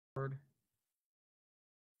All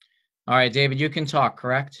right, David, you can talk,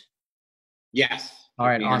 correct? Yes. All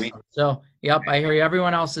Can right, you hear me? awesome. So, yep, I hear you.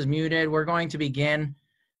 Everyone else is muted. We're going to begin.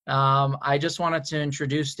 I just wanted to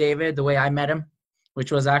introduce David the way I met him,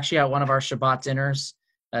 which was actually at one of our Shabbat dinners.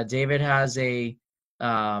 David has a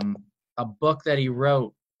book that he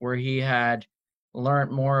wrote where he had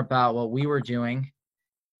learned more about what we were doing,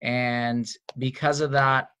 and because of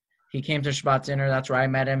that, he came to Shabbat dinner. That's where I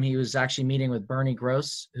met him. He was actually meeting with Bernie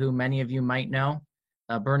Gross, who many of you might know.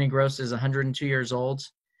 Bernie Gross is 102 years old.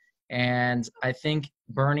 And I think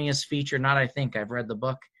Bernie is featured, not I think, I've read the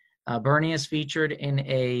book. Bernie is featured in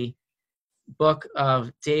a book of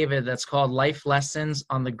David that's called Life Lessons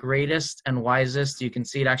on the Greatest and Wisest. You can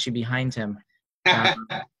see it actually behind him.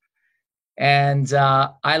 And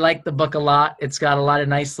I like the book a lot. It's got a lot of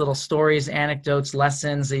nice little stories, anecdotes,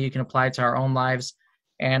 lessons that you can apply to our own lives.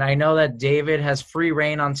 And I know that David has free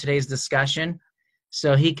reign on today's discussion,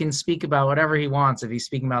 so he can speak about whatever he wants. If he's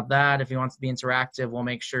speaking about that, if he wants to be interactive, we'll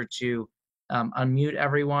make sure to unmute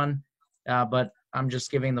everyone. But I'm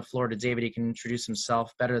just giving the floor to David. He can introduce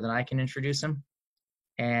himself better than I can introduce him.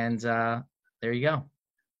 And there you go.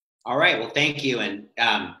 All right. Well, thank you. And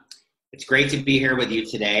it's great to be here with you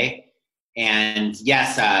today. And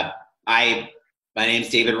yes, my name is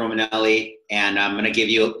David Romanelli, and I'm going to give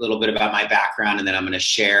you a little bit about my background, and then I'm going to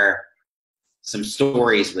share some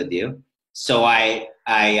stories with you. So I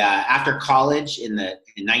after college in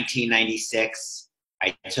 1996,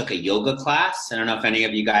 I took a yoga class. I don't know if any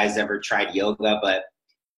of you guys ever tried yoga, but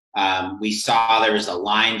we saw there was a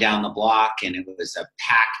line down the block, and it was a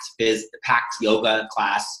packed yoga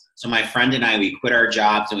class. So my friend and I, we quit our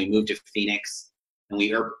jobs and we moved to Phoenix, and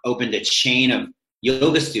we opened a chain of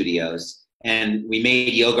yoga studios, and we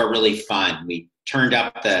made yoga really fun. We turned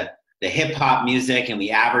up the hip hop music, and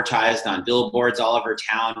we advertised on billboards all over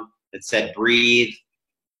town that said breathe.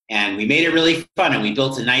 And we made it really fun, and we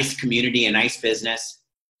built a nice community, a nice business.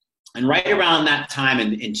 And right around that time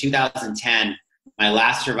in 2010, my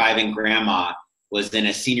last surviving grandma was in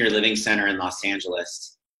a senior living center in Los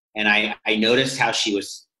Angeles. And I noticed how she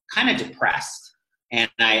was kind of depressed. And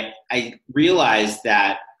I realized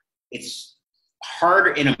that it's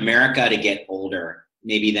harder in America to get older,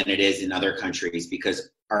 maybe than it is in other countries, because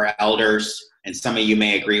our elders, and some of you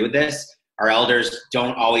may agree with this, our elders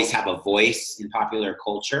don't always have a voice in popular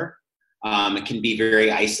culture. It can be very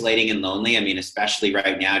isolating and lonely. I mean, especially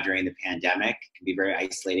right now during the pandemic, it can be very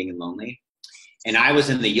isolating and lonely. And I was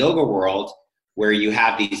in the yoga world where you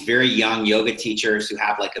have these very young yoga teachers who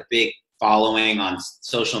have like a big following on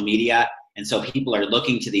social media. And so people are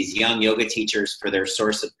looking to these young yoga teachers for their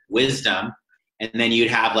source of wisdom. And then you'd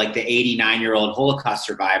have like the 89-year-old Holocaust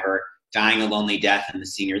survivor dying a lonely death in the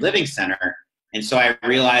senior living center. And so I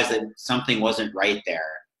realized that something wasn't right there.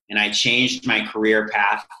 And I changed my career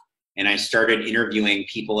path, and I started interviewing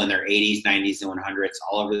people in their 80s, 90s, and 100s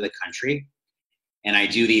all over the country. And I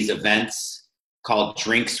do these events called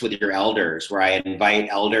Drinks with Your Elders, where I invite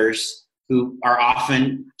elders who are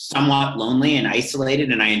often somewhat lonely and isolated,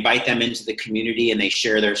 and I invite them into the community, and they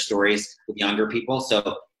share their stories with younger people.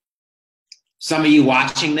 So some of you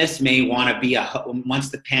watching this may want to be once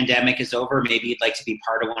the pandemic is over, maybe you'd like to be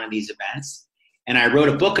part of one of these events. And I wrote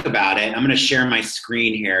a book about it. I'm going to share my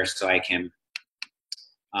screen here so I can.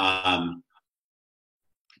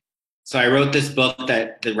 So I wrote this book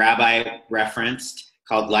that the rabbi referenced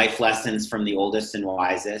called Life Lessons from the Oldest and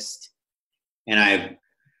Wisest. And I've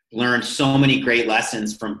learned so many great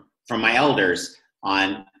lessons from my elders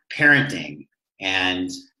on parenting and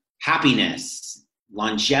happiness,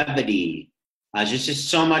 longevity, just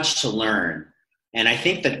so much to learn. And I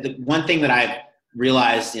think that the one thing that I've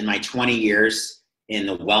realized in my 20 years in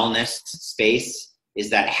the wellness space is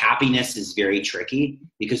that happiness is very tricky,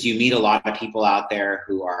 because you meet a lot of people out there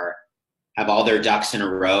who have all their ducks in a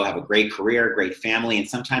row, have a great career, great family, and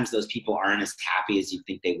sometimes those people aren't as happy as you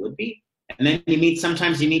think they would be. And then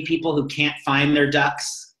sometimes you meet people who can't find their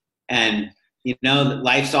ducks, and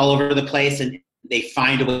life's all over the place, and they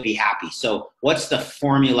find a way to be happy. So what's the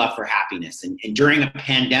formula for happiness? And during a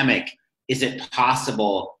pandemic, is it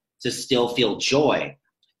possible to still feel joy?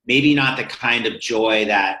 Maybe not the kind of joy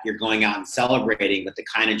that you're going out and celebrating, but the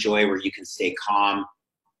kind of joy where you can stay calm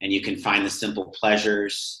and you can find the simple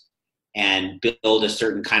pleasures and build a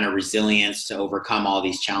certain kind of resilience to overcome all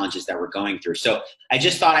these challenges that we're going through. So I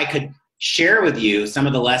just thought I could share with you some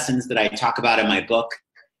of the lessons that I talk about in my book,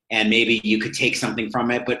 and maybe you could take something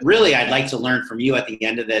from it. But really, I'd like to learn from you at the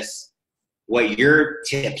end of this what your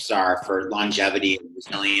tips are for longevity and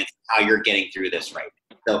resilience, how you're getting through this right now.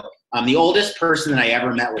 So the oldest person that I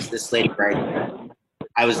ever met was this lady right here.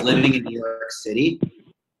 I was living in New York City,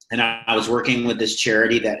 And I was working with this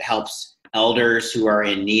charity that helps elders who are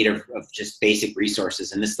in need of just basic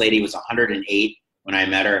resources. And this lady was 108 when I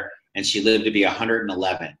met her, and she lived to be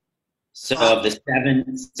 111. So of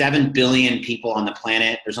the 7 billion people on the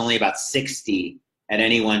planet, there's only about 60 at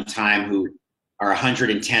any one time who are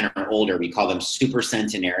 110 or older. We call them super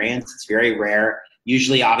centenarians. It's very rare.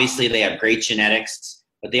 Usually, obviously, they have great genetics,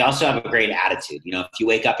 but they also have a great attitude. You know, if you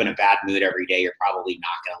wake up in a bad mood every day, you're probably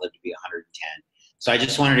not going to live to be 110. So I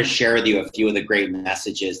just wanted to share with you a few of the great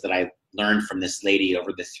messages that I learned from this lady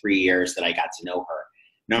over the 3 years that I got to know her.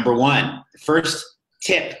 Number one, the first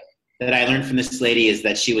tip that I learned from this lady is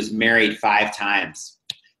that she was married 5 times.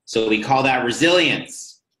 So we call that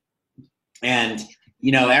resilience. And,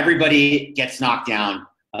 you know, everybody gets knocked down.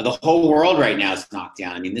 The whole world right now is knocked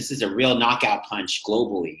down. I mean, this is a real knockout punch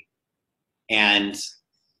globally. And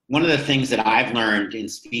one of the things that I've learned in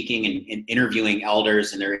speaking and interviewing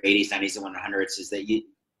elders in their 80s, 90s, and 100s is that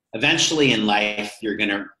eventually in life, you're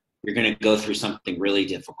gonna go through something really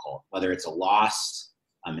difficult, whether it's a loss,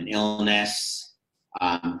 an illness,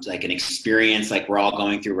 like an experience like we're all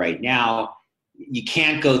going through right now. You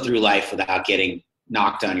can't go through life without getting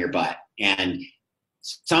knocked on your butt. And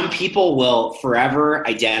some people will forever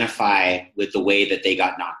identify with the way that they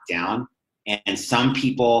got knocked down. And some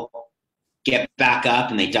people get back up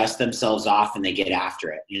and they dust themselves off and they get after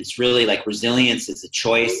it. And it's really like resilience is a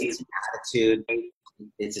choice, it's an attitude,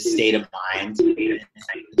 it's a state of mind.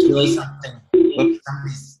 It's really something. Look,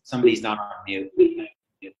 somebody's not on mute.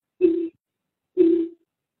 You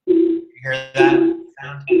hear that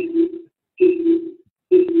sound?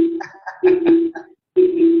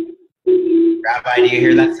 Rabbi, do you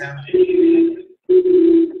hear that sound?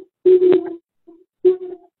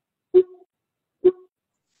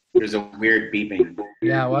 There's a weird beeping.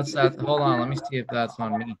 Yeah, what's that? Hold on, let me see if that's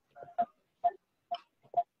on me.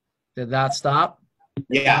 Did that stop?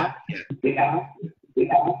 Yeah. No,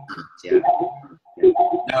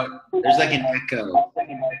 there's like an echo.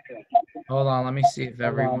 Hold on, let me see if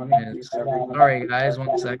everyone is. Sorry, guys,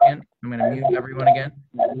 1 second. I'm going to mute everyone again.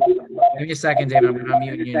 Give me a second, David. I'm going to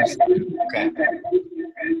unmute you in a second. Okay.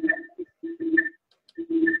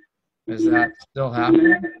 Is that still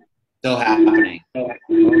happening? Still happening.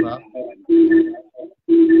 Hold up.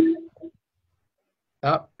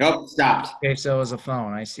 Oh. Nope, stopped. Okay, so it was a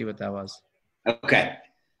phone. I see what that was. Okay.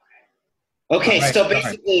 Right, So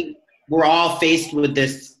basically, we're all faced with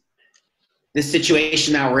this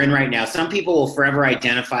situation that we're in right now. Some people will forever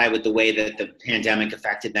identify with the way that the pandemic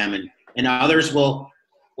affected them, and others will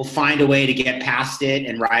find a way to get past it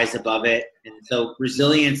and rise above it. And so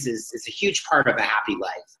resilience is a huge part of a happy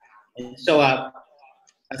life. And so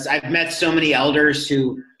I've met so many elders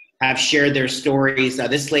who have shared their stories.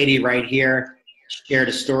 This lady right here shared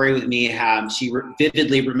a story with me. She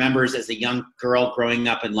vividly remembers as a young girl growing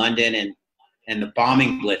up in London and the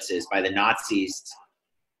bombing blitzes by the Nazis.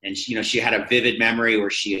 And she had a vivid memory where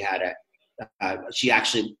she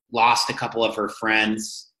actually lost a couple of her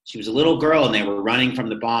friends. She was a little girl and they were running from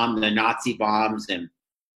the Nazi bombs, and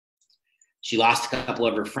she lost a couple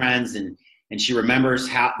of her friends, and she remembers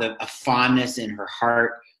a fondness in her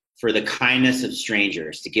heart for the kindness of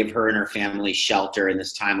strangers, to give her and her family shelter in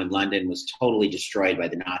this time when London was totally destroyed by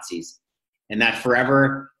the Nazis. And that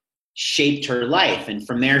forever shaped her life. And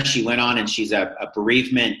from there, she went on and she's a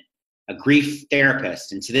grief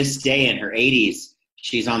therapist. And to this day, in her 80s,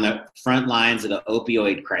 she's on the front lines of the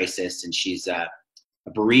opioid crisis, and she's a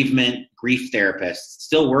bereavement grief therapist,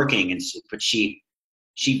 still working. But she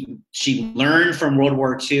learned from World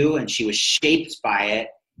War II, and she was shaped by it.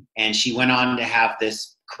 And she went on to have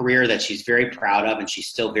this career that she's very proud of, and she's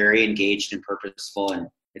still very engaged and purposeful, and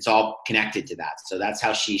it's all connected to that. So that's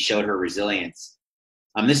how she showed her resilience.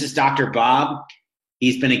 This is Dr. Bob.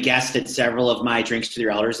 He's been a guest at several of my Drinks to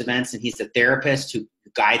Your Elders events, and he's a therapist who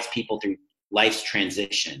guides people through life's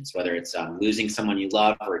transitions, whether it's losing someone you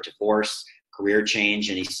love or a divorce, career change,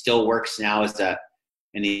 and he still works now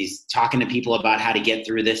and he's talking to people about how to get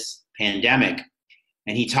through this pandemic.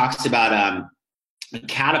 And he talks about a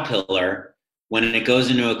caterpillar. When it goes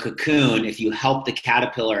into a cocoon, if you help the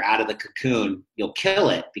caterpillar out of the cocoon, you'll kill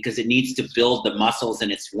it because it needs to build the muscles in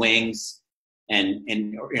its wings and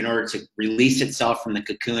in order to release itself from the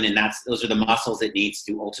cocoon, and those are the muscles it needs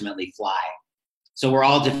to ultimately fly. So we're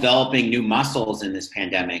all developing new muscles in this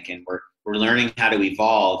pandemic, and we're learning how to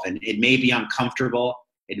evolve, and it may be uncomfortable.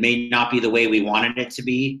 It may not be the way we wanted it to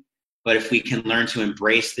be, but if we can learn to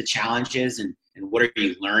embrace the challenges and what are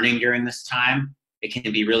you learning during this time, it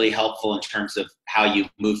can be really helpful in terms of how you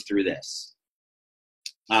move through this.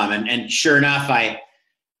 And sure enough,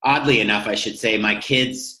 oddly enough, I should say, my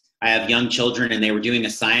kids I have young children, and they were doing a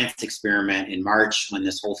science experiment in March when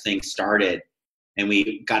this whole thing started. And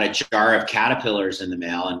we got a jar of caterpillars in the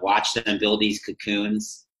mail and watched them build these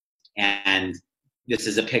cocoons. And this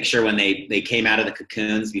is a picture when they came out of the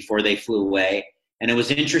cocoons before they flew away. And it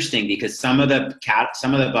was interesting because some of the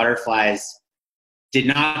butterflies did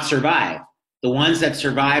not survive. The ones that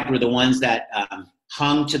survived were the ones that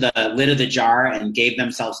hung to the lid of the jar and gave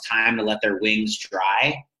themselves time to let their wings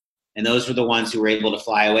dry. And those were the ones who were able to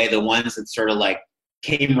fly away. The ones that sort of like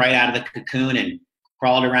came right out of the cocoon and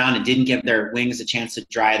crawled around and didn't give their wings a chance to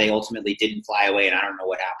dry, they ultimately didn't fly away, and I don't know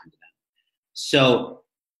what happened to them. So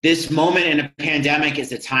this moment in a pandemic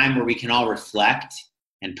is a time where we can all reflect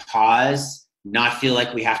and pause, not feel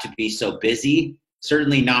like we have to be so busy,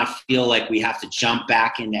 certainly not feel like we have to jump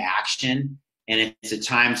back into action. And it's a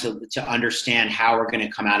time to understand how we're going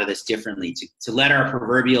to come out of this differently, to let our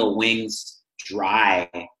proverbial wings dry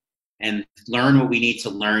and learn what we need to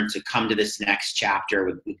learn to come to this next chapter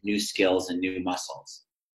with new skills and new muscles.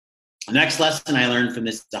 The next lesson I learned from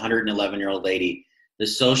this 111-year-old lady, the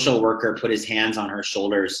social worker put his hands on her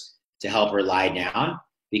shoulders to help her lie down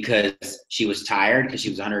because she was tired because she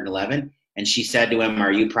was 111. And she said to him,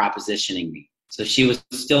 "Are you propositioning me?" So she was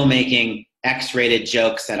still making X-rated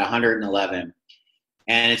jokes at 111.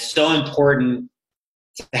 And it's so important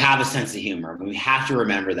to have a sense of humor. We have to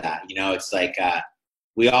remember that. You know, it's like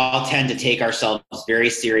we all tend to take ourselves very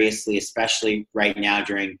seriously, especially right now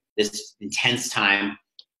during this intense time.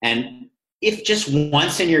 And if just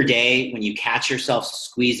once in your day, when you catch yourself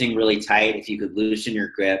squeezing really tight, if you could loosen your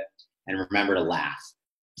grip and remember to laugh.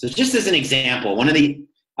 So just as an example, one of the,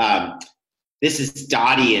 this is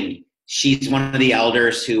Dottie, and she's one of the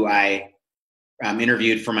elders who I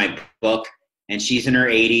interviewed for my book, and she's in her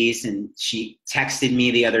 80s, and she texted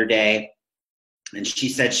me the other day, and she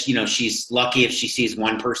said, you know, she's lucky if she sees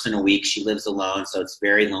one person a week. She lives alone, so it's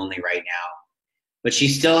very lonely right now. But she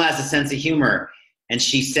still has a sense of humor. And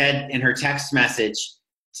she said in her text message,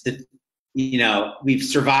 you know, we've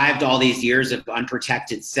survived all these years of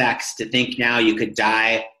unprotected sex to think now you could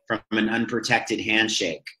die from an unprotected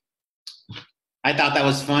handshake. I thought that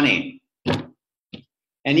was funny.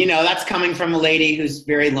 And, you know, that's coming from a lady who's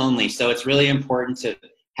very lonely. So it's really important to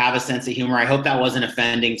have a sense of humor. I hope that wasn't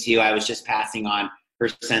offending to you. I was just passing on her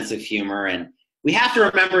sense of humor. And we have to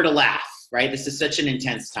remember to laugh, right? This is such an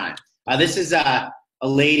intense time. This is a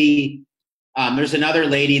lady. There's another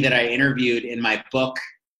lady that I interviewed in my book.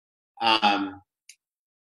 And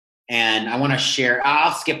I want to share.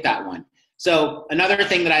 I'll skip that one. So another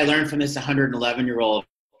thing that I learned from this 111-year-old,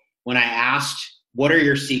 when I asked, what are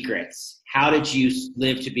your secrets? How did you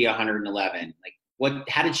live to be 111? Like,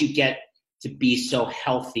 how did you get to be so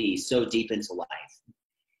healthy, so deep into life?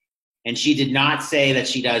 And she did not say that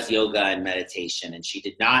she does yoga and meditation. And she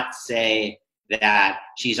did not say that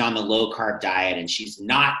she's on the low carb diet and she's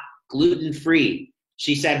not gluten-free.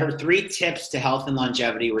 She said her 3 tips to health and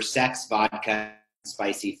longevity were sex, vodka, and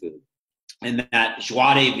spicy food. And that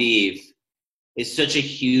joie de vivre is such a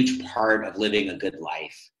huge part of living a good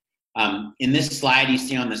life. In this slide you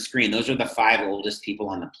see on the screen, those are the 5 oldest people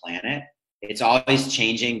on the planet. It's always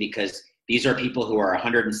changing because these are people who are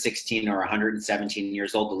 116 or 117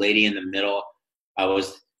 years old. The lady in the middle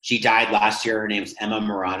she died last year. Her name's Emma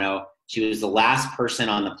Morano. She was the last person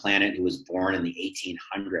on the planet who was born in the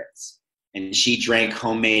 1800s. And she drank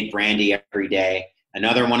homemade brandy every day.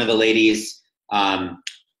 Another one of the ladies,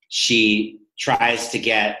 she tries to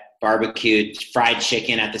get barbecued fried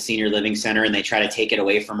chicken at the senior living center, and they try to take it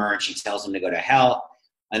away from her, and she tells them to go to hell.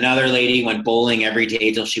 Another lady went bowling every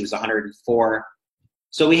day till she was 104.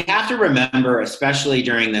 So we have to remember, especially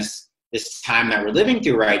during this time that we're living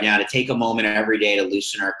through right now, to take a moment every day to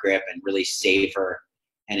loosen our grip and really savor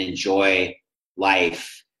and enjoy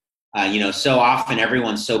life. You know, so often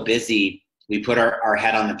everyone's so busy, we put our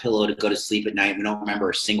head on the pillow to go to sleep at night. We don't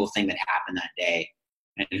remember a single thing that happened that day.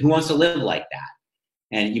 And who wants to live like that?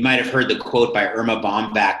 And you might have heard the quote by Irma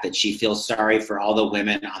Bombach that she feels sorry for all the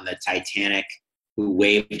women on the Titanic who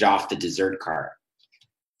waved off the dessert cart.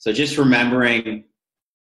 So just remembering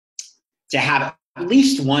to have at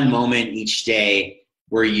least one moment each day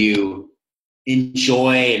where you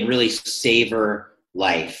enjoy and really savor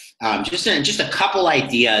life. Just a couple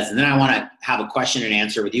ideas, and then I want to have a question and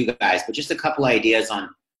answer with you guys, but just a couple ideas on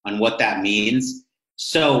what that means.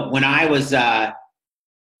 So when I was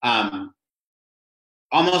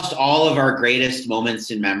almost all of our greatest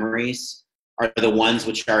moments and memories are the ones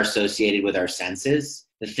which are associated with our senses,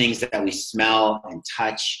 the things that we smell and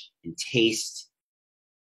touch and taste.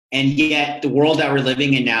 And yet the world that we're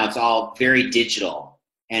living in now, it's all very digital.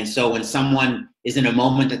 And so when someone is in a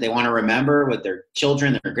moment that they want to remember with their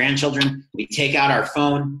children, their grandchildren, we take out our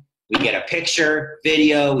phone We get a picture,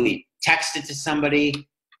 video, we text it to somebody,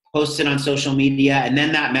 post it on social media, and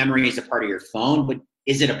then that memory is a part of your phone, but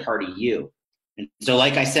is it a part of you? And so,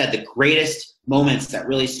 like I said, the greatest moments that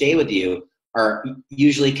really stay with you are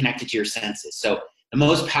usually connected to your senses. So the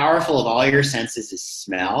most powerful of all your senses is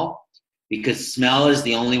smell, because smell is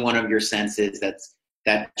the only one of your senses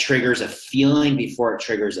that triggers a feeling before it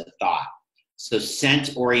triggers a thought. So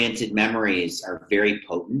scent-oriented memories are very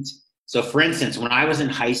potent. So for instance, when I was in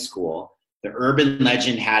high school, the urban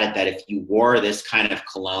legend had it that if you wore this kind of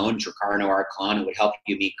cologne, Drakkar Noir cologne, it would help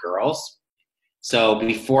you meet girls. So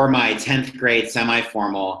before my 10th grade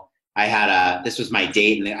semi-formal, this was my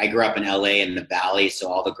date, and I grew up in LA in the Valley,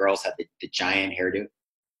 so all the girls had the giant hairdo.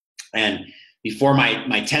 And before my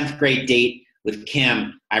 10th grade date with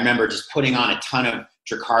Kim, I remember just putting on a ton of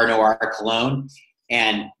Drakkar Noir cologne.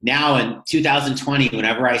 And now in 2020,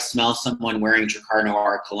 whenever I smell someone wearing Drakkar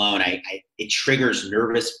Noir cologne, it triggers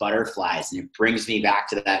nervous butterflies, and it brings me back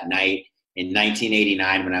to that night in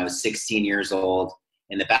 1989 when I was 16 years old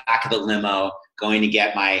in the back of the limo going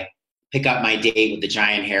to pick up my date with the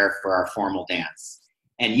giant hair for our formal dance.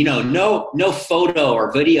 And no photo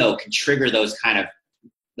or video can trigger those kind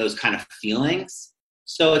of feelings.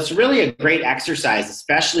 So it's really a great exercise,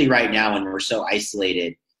 especially right now when we're so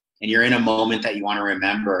isolated and you're in a moment that you want to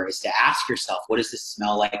remember, is to ask yourself, what does this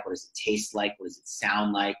smell like? What does it taste like? What does it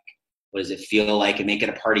sound like? What does it feel like? And make it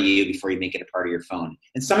a part of you before you make it a part of your phone.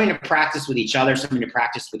 And something to practice with each other, something to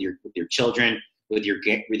practice with your children, with your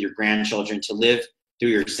grandchildren, to live through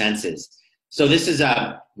your senses. So this is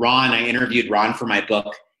Ron. I interviewed Ron for my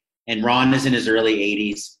book, and Ron is in his early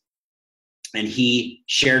 80s. And he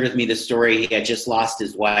shared with me the story. He had just lost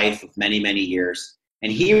his wife of many, many years.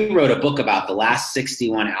 And he wrote a book about the last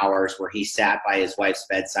 61 hours where he sat by his wife's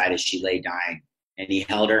bedside as she lay dying. And he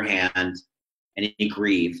held her hand and he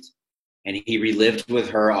grieved. And he relived with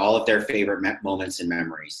her all of their favorite moments and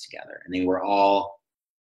memories together. And they were all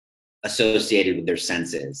associated with their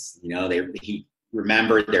senses. He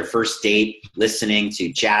remembered their first date listening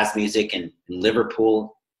to jazz music in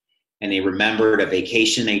Liverpool. And they remembered a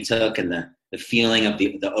vacation they took and the feeling of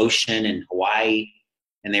the ocean in Hawaii.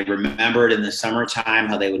 And they remembered in the summertime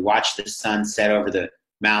how they would watch the sun set over the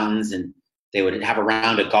mountains, and they would have a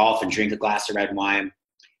round of golf and drink a glass of red wine.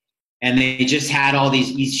 And they just had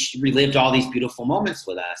he relived all these beautiful moments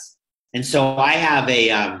with us. And so I have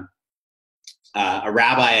a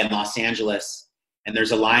rabbi in Los Angeles, and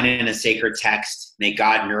there's a line in a sacred text, "May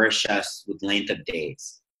God nourish us with length of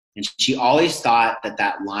days." And she always thought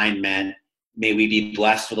that line meant, may we be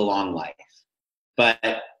blessed with a long life.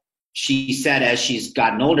 But she said, as she's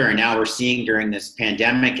gotten older, and now we're seeing during this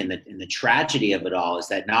pandemic and the tragedy of it all, is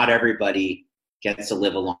that not everybody gets to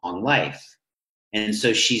live a long life. And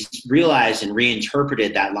so she's realized and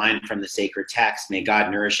reinterpreted that line from the sacred text, "May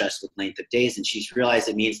God nourish us with length of days." And she's realized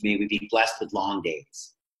it means, may we be blessed with long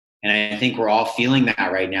days. And I think we're all feeling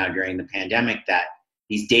that right now during the pandemic, that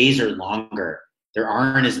these days are longer. There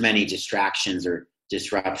aren't as many distractions or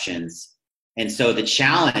disruptions. And so the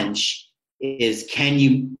challenge is, can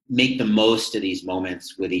you make the most of these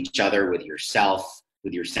moments with each other, with yourself,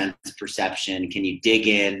 with your sense perception? Can you dig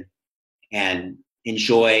in and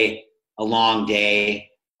enjoy a long day?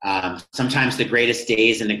 Sometimes the greatest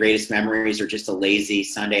days and the greatest memories are just a lazy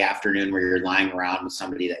Sunday afternoon where you're lying around with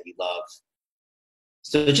somebody that you love.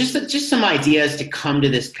 So just some ideas to come to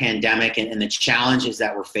this pandemic and the challenges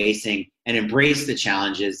that we're facing, and embrace the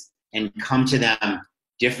challenges and come to them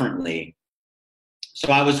differently.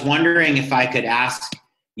 So I was wondering if I could ask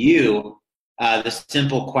you the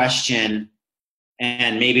simple question,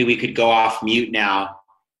 and maybe we could go off mute now.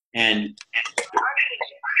 And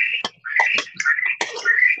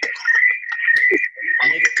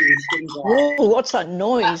whoa, what's that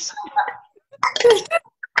noise?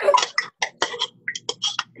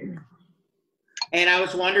 And I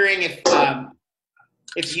was wondering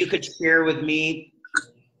if you could share with me,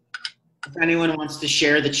 if anyone wants to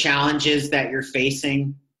share the challenges that you're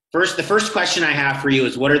facing. The first question I have for you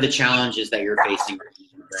is, what are the challenges that you're facing during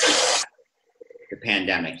the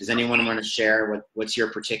pandemic? Does anyone want to share what's your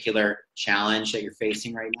particular challenge that you're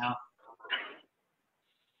facing right now?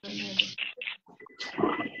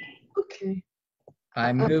 Okay.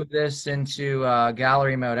 I moved this into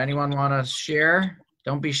gallery mode. Anyone want to share?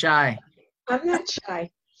 Don't be shy. I'm not shy.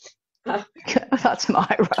 That's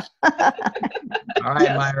Myra. All right,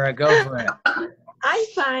 Yes. Myra, go for it. I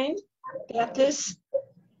find that this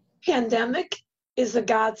pandemic is a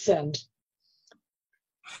godsend.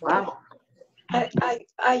 Wow.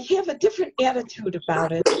 I have a different attitude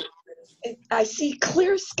about it. I see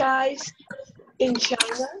clear skies in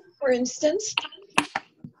China, for instance,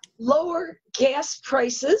 lower gas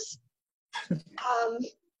prices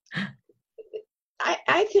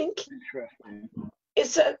I think Interesting.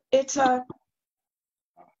 it's a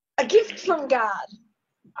gift from God.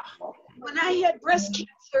 When I had breast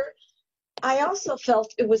cancer, I also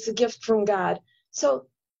felt it was a gift from God. So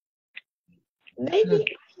maybe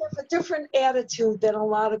I have a different attitude than a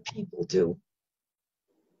lot of people do.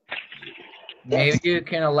 Maybe you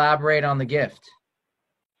can elaborate on the gift.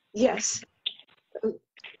 Yes.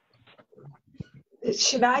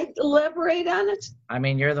 Should I elaborate on it? I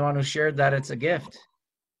mean, you're the one who shared that it's a gift.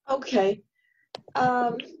 Okay.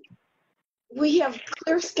 We have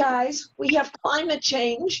clear skies. We have climate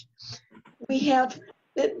change. We have,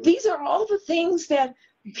 these are all the things that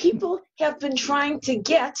people have been trying to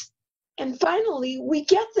get, and finally we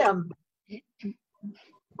get them.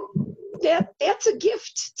 That's a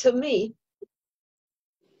gift to me.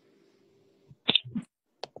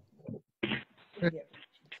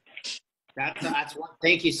 That's one.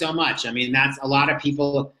 Thank you so much. I mean, that's a lot of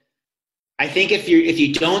people. I think if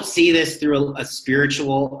you don't see this through a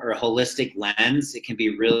spiritual or a holistic lens, it can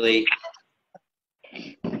be really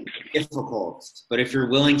difficult. But if you're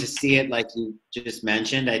willing to see it like you just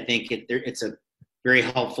mentioned, I think it's a very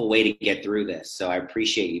helpful way to get through this. So I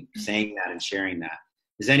appreciate you saying that and sharing that.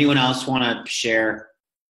 Does anyone else want to share?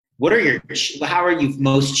 How are you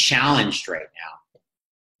most challenged right now?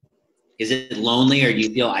 Is it lonely, or do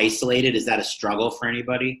you feel isolated? Is that a struggle for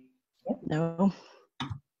anybody? No.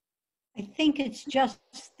 I think it's just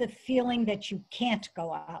the feeling that you can't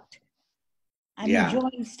go out. I'm Yeah.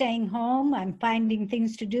 enjoying staying home. I'm finding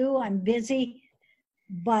things to do. I'm busy,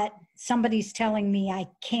 but somebody's telling me I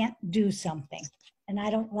can't do something, and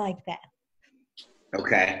I don't like that.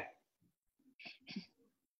 Okay.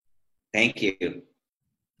 Thank you.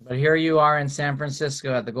 But here you are in San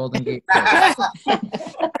Francisco at the Golden Gate Bridge.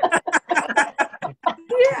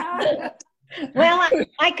 Yeah. Well,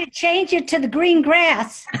 I could change it to the green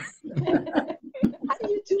grass. How do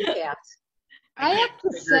you do that? I have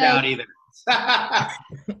to Figure it out say,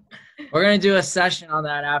 either. We're going to do a session on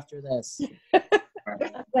that after this.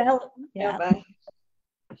 Well, yeah. Bye.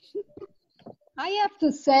 I have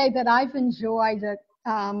to say that I've enjoyed it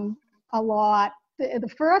a lot.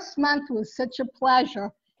 The first month was such a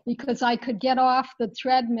pleasure because I could get off the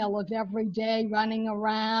treadmill of every day running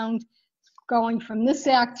around, going from this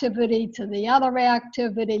activity to the other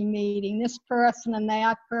activity, meeting this person and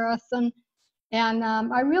that person. And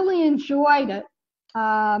I really enjoyed it.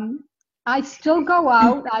 I still go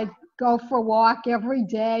out. I go for a walk every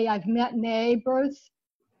day. I've met neighbors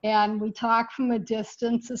and we talk from a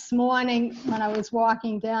distance. This morning when I was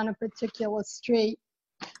walking down a particular street,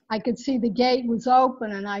 I could see the gate was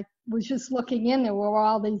open and I was just looking in. There were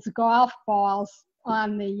all these golf balls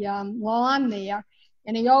on the lawn there.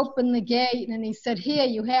 And he opened the gate and he said, "Here,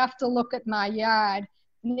 you have to look at my yard."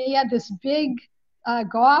 And he had this big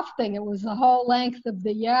golf thing. It was the whole length of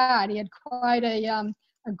the yard. He had quite a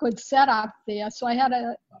good setup there. So I had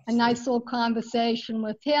a nice little conversation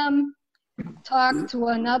with him, talked to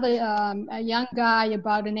another, a young guy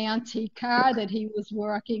about an antique car that he was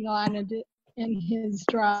working on in his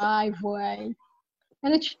driveway.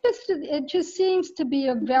 And it just seems to be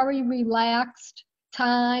a very relaxed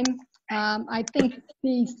time. I think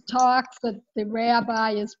these talks that the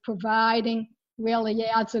rabbi is providing really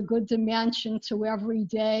adds a good dimension to every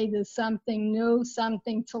day. There's something new,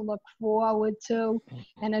 something to look forward to,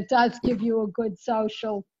 and it does give you a good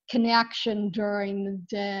social connection during the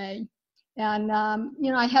day. And,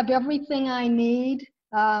 I have everything I need.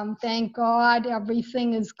 Thank God,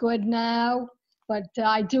 everything is good now, but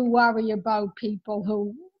I do worry about people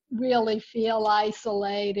who really feel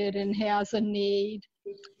isolated and has a need.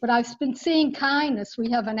 But I've been seeing kindness. We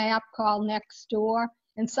have an app called Nextdoor,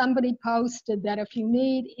 and somebody posted that if you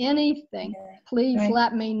need anything, please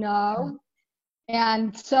let me know.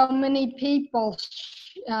 And so many people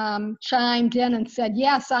chimed in and said,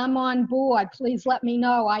 "Yes, I'm on board. Please let me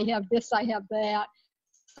know. I have this, I have that."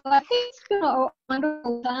 So I think it's been a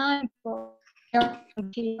wonderful time for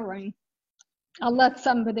hearing. I'll let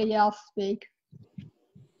somebody else speak.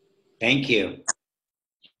 Thank you.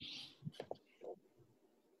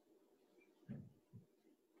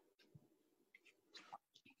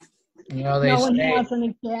 They No one say, has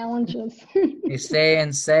any challenges. they say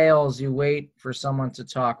in sales, you wait for someone to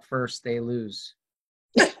talk first, they lose.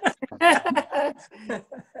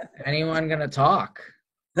 Anyone gonna talk?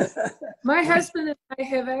 My husband and I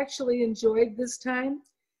have actually enjoyed this time.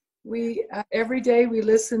 We every day we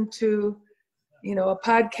listen to, a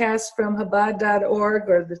podcast from Chabad.org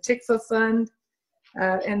or the Tikva Fund,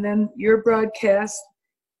 and then your broadcast.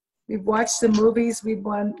 We've watched the movies we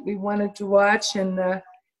wanted to watch, and I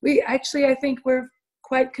think we're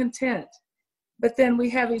quite content. But then we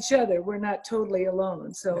have each other. We're not totally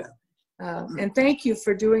alone. So, and thank you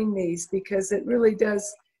for doing these, because it really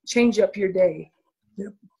does change up your day.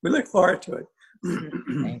 Yep. We look forward to it.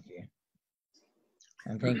 Thank you.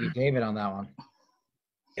 And thank you, David, on that one.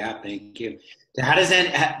 Yeah, thank you. So how does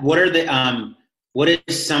that, what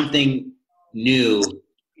is something new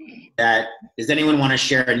does anyone want to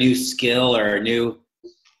share a new skill or a new,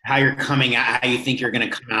 how you're coming out, how you think you're going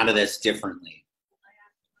to come out of this differently?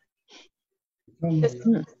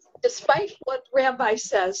 Despite what Rabbi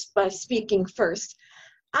says by speaking first,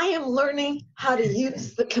 I am learning how to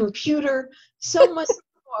use the computer so much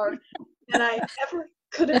more than I ever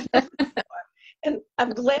could have done before. And I'm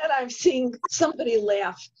glad I'm seeing somebody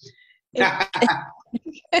laugh. And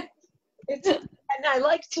I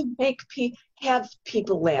like to have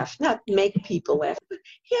people laugh, not make people laugh, but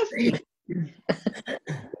have people.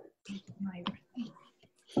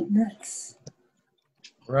 Nuts.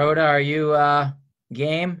 Rhoda, are you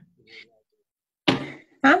game?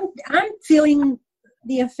 I'm feeling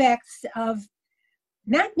the effects of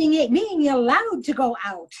not being allowed to go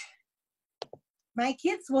out. My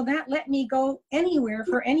kids will not let me go anywhere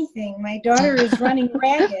for anything. My daughter is running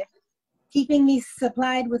ragged, keeping me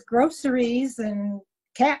supplied with groceries and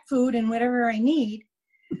cat food and whatever I need.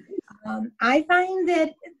 I find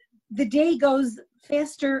that the day goes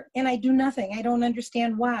faster and I do nothing. I don't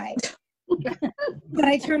understand why. But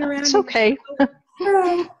I turn around. It's okay.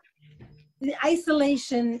 The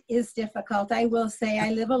isolation is difficult. I will say I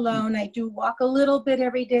live alone. I do walk a little bit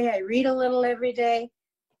every day. I read a little every day.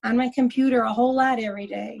 On my computer a whole lot every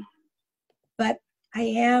day. But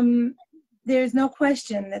there's no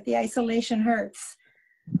question that the isolation hurts.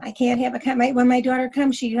 I can't have when my daughter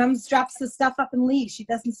comes, she comes, drops the stuff up and leaves. She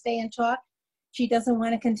doesn't stay and talk. She doesn't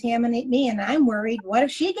want to contaminate me, and I'm worried, what if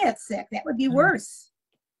she gets sick? That would be worse.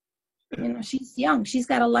 You know, she's young. She's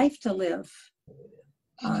got a life to live.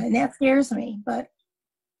 And that scares me. But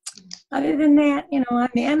other than that, you know, I'm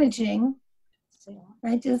managing.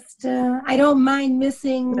 I just, I don't mind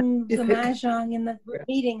missing the mahjong in the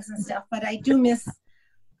meetings and stuff, but I do miss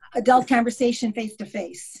adult conversation face to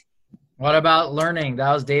face. What about learning?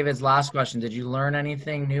 That was David's last question. Did you learn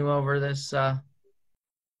anything new over this?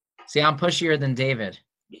 See, I'm pushier than David.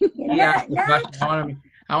 I want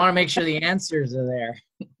to make sure the answers are there.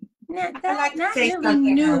 Not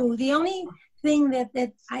really new. The only thing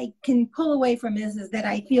that I can pull away from is that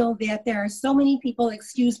I feel that there are so many people,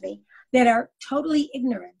 that are totally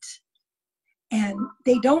ignorant, and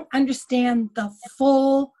they don't understand the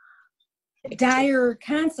full dire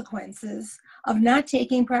consequences of not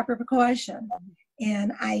taking proper precaution.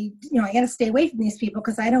 And I got to stay away from these people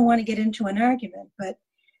because I don't want to get into an argument. But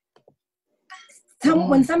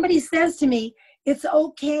when somebody says to me, it's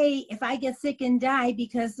okay if I get sick and die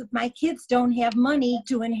because my kids don't have money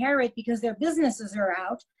to inherit because their businesses are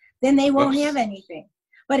out, then they won't have anything.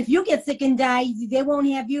 But if you get sick and die, they won't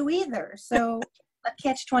have you either. So a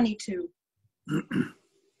catch-22.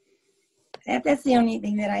 That's the only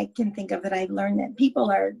thing that I can think of that I've learned, that people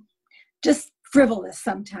are just frivolous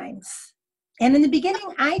sometimes. And in the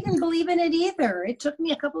beginning, I didn't believe in it either. It took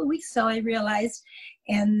me a couple of weeks till I realized.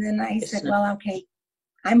 And then I said, well, okay,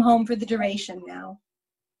 I'm home for the duration now.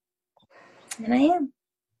 And I am.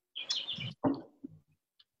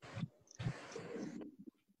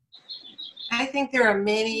 I think there are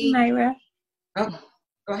many. Myra. Oh,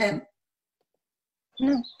 go ahead.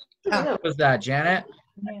 No. Oh. What was that, Janet?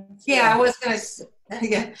 Yeah, I was going to.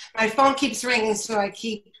 Yeah, my phone keeps ringing, so I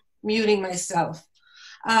keep muting myself.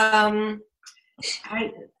 I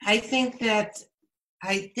think that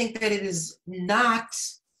it is not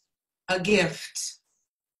a gift.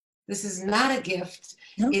 This is not a gift.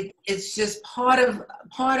 No. It's just part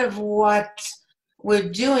of what we're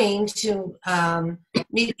doing to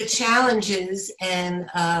meet the challenges and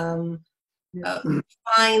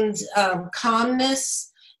find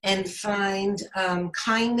calmness and find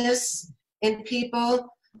kindness in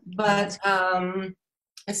people, but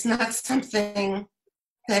it's not something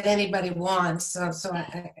that anybody wants. So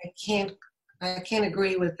I can't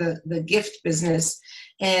agree with the gift business.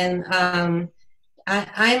 And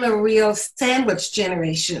I'm a real sandwich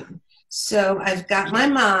generation. So I've got my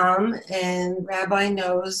mom, and Rabbi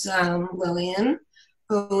knows Lillian,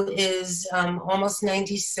 who is almost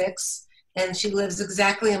 96, and she lives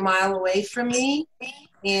exactly a mile away from me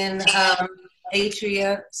in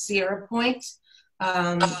Atria, Sierra Point.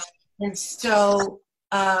 And so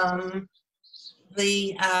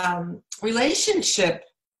the relationship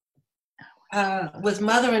with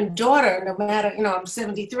mother and daughter, no matter, I'm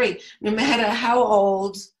 73, no matter how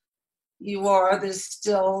old you are, there's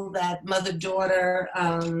still that mother-daughter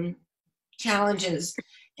challenges.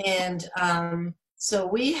 And so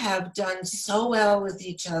we have done so well with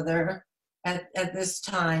each other at this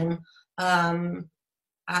time.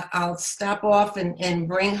 I'll stop off and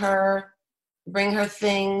bring her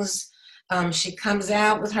things. She comes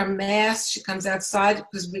out with her mask. She comes outside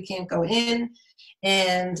because we can't go in.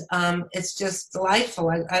 And it's just delightful.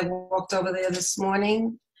 I walked over there this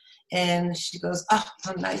morning and she goes, "Oh,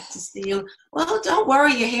 how nice to see you." "Well, don't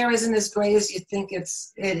worry, your hair isn't as gray as you think it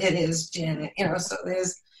is, Janet." So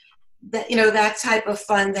there's that, that type of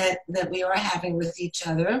fun that we are having with each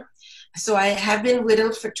other. So I have been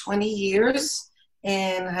widowed for 20 years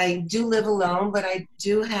and I do live alone, but I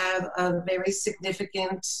do have a very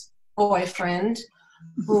significant boyfriend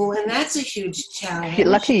and that's a huge challenge.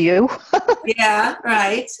 Lucky you. Yeah,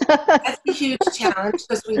 right. That's a huge challenge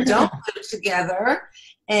because we don't live together,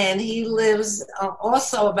 and he lives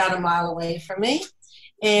also about a mile away from me.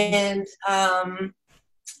 And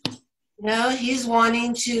he's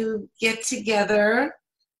wanting to get together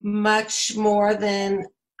much more than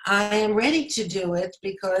I am ready to do it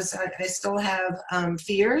because I still have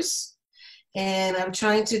fears, and I'm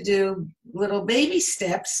trying to do little baby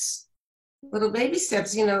steps.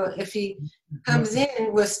 If he comes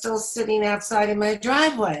in, we're still sitting outside in my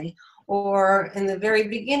driveway. Or in the very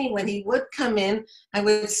beginning, when he would come in, I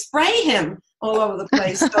would spray him all over the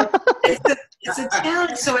place. So it's a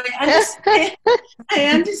challenge. So I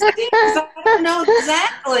understand because I don't know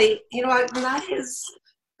exactly. I'm not his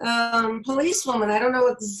policewoman. I don't know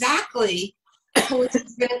exactly who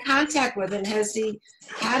he's been in contact with, and has he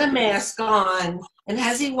had a mask on, and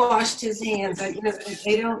has he washed his hands?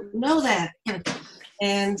 They don't know that.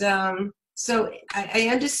 And so I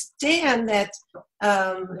understand that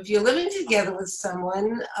if you're living together with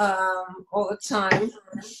someone all the time,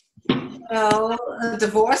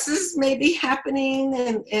 divorces may be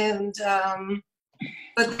happening, and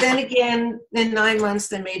but then again, in 9 months,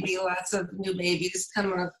 there may be lots of new babies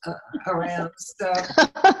coming around. So,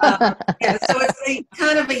 so it's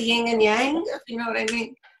kind of a yin and yang, if you know what I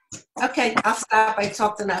mean. Okay, I'll stop. I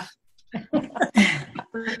talked enough.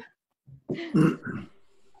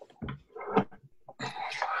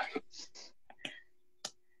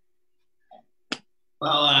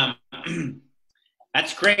 Well,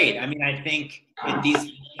 that's great. I mean, I think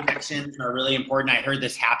these connections are really important. I heard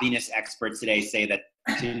this happiness expert today say that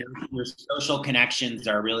your social connections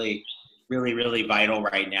are really, really, really vital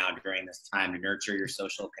right now during this time to nurture your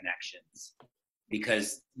social connections,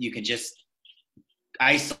 because you can just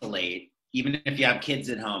isolate. Even if you have kids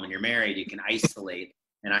at home and you're married, you can isolate.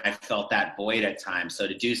 And I felt that void at times. So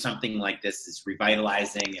to do something like this is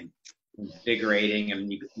revitalizing and invigorating,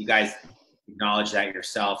 and you guys acknowledge that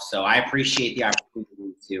yourself. So I appreciate the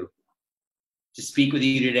opportunity to speak with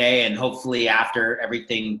you today, and hopefully after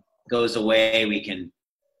everything goes away, we can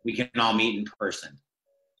all meet in person.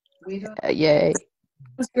 Yay.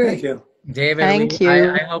 That's great. Thank you. David, Thank you.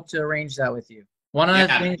 I hope to arrange that with you. One of the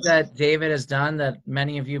things that David has done that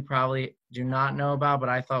many of you probably do not know about, but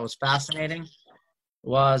I thought was fascinating,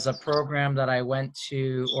 was a program that I went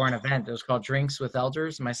to, or an event that was called Drinks with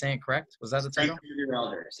Elders. Am I saying it correct? Was that the title? Drink with your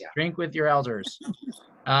elders, yeah. Drink with your elders,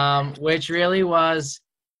 which really was,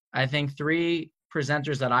 I think, 3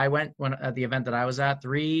 presenters that I went at the event that I was at,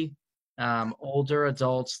 3 older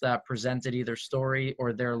adults that presented either story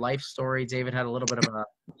or their life story. David had a little bit of a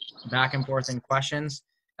back and forth in questions,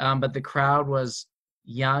 but the crowd was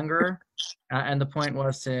younger, and the point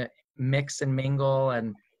was to mix and mingle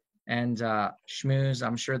and schmooze.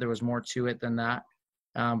 I'm sure there was more to it than that,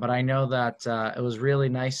 but I know that it was really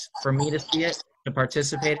nice for me to see it, to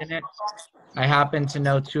participate in it. I happen to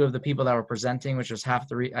know 2 of the people that were presenting, which was half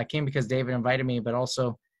the I came because David invited me, but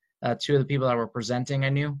also 2 of the people that were presenting I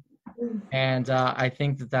knew. And I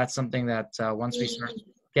think that that's something that once we start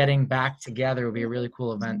getting back together, it would be a really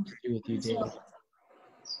cool event to do with you, David.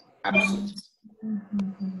 Absolutely.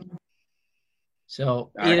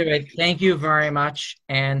 So either way, thank you very much.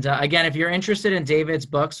 And again, if you're interested in David's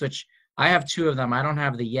books, which I have 2 of them, I don't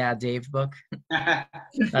have the Yeah Dave book.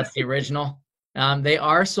 That's the original. They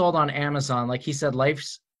are sold on Amazon. Like he said,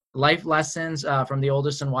 life lessons from the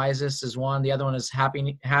oldest and wisest is one. The other one is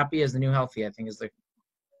happy is the new healthy, I think is the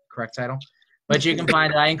correct title. But you can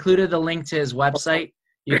find it. I included the link to his website.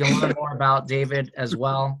 You can learn more about David as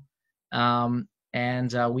well.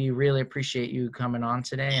 And we really appreciate you coming on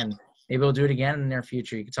today. And maybe we'll do it again in the near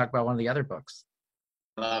future. You can talk about one of the other books.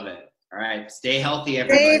 Love it. All right. Stay healthy,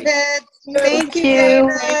 everybody. David, thank you,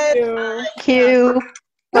 you. David. Thank you.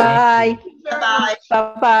 Bye. Bye.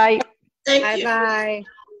 Bye-bye. Thank you. Bye.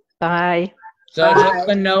 Bye. So just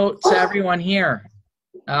a note to everyone here.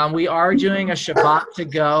 We are doing a Shabbat to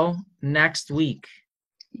go next week.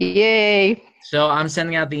 Yay. So I'm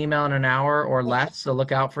sending out the email in an hour or less, so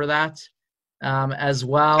look out for that. As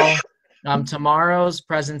well, tomorrow's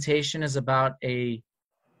presentation is about a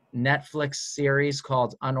Netflix series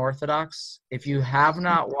called Unorthodox. If you have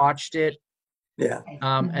not watched it, Yeah.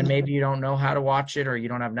 and maybe you don't know how to watch it or you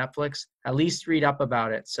don't have Netflix, at least read up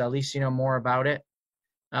about it. So at least you know more about it.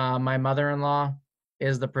 My mother-in-law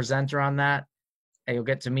is the presenter on that. You'll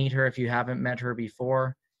get to meet her if you haven't met her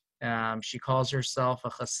before. She calls herself a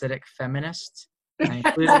Hasidic feminist.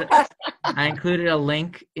 I included a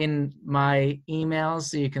link in my emails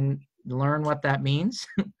so you can learn what that means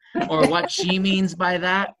or what she means by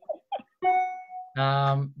that.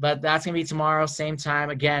 But that's gonna be tomorrow, same time.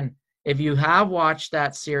 Again, if you have watched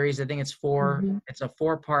that series, I think it's it's a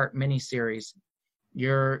 4-part mini series.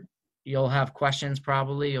 You'll have questions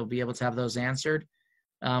probably. You'll be able to have those answered,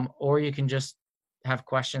 or you can just have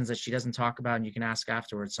questions that she doesn't talk about and you can ask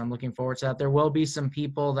afterwards. So I'm looking forward to that. There will be some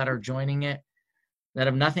people that are joining it that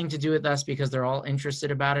have nothing to do with us because they're all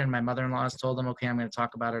interested about it. And my mother-in-law has told them, okay, I'm going to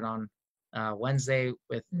talk about it on Wednesday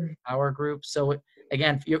with our group. So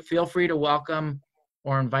again, feel free to welcome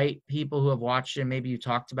or invite people who have watched it. Maybe you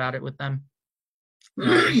talked about it with them.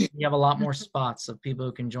 You have a lot more spots of people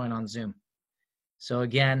who can join on Zoom. So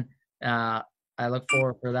again, I look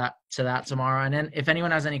forward to that tomorrow. And then if anyone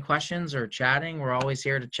has any questions or chatting, we're always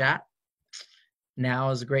here to chat. Now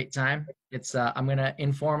is a great time. It's I'm gonna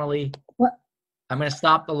informally. I'm gonna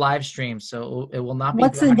stop the live stream, so it will not be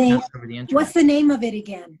What's the name? over the internet. What's the name of it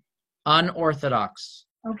again? Unorthodox.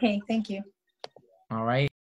 Okay, thank you. All right.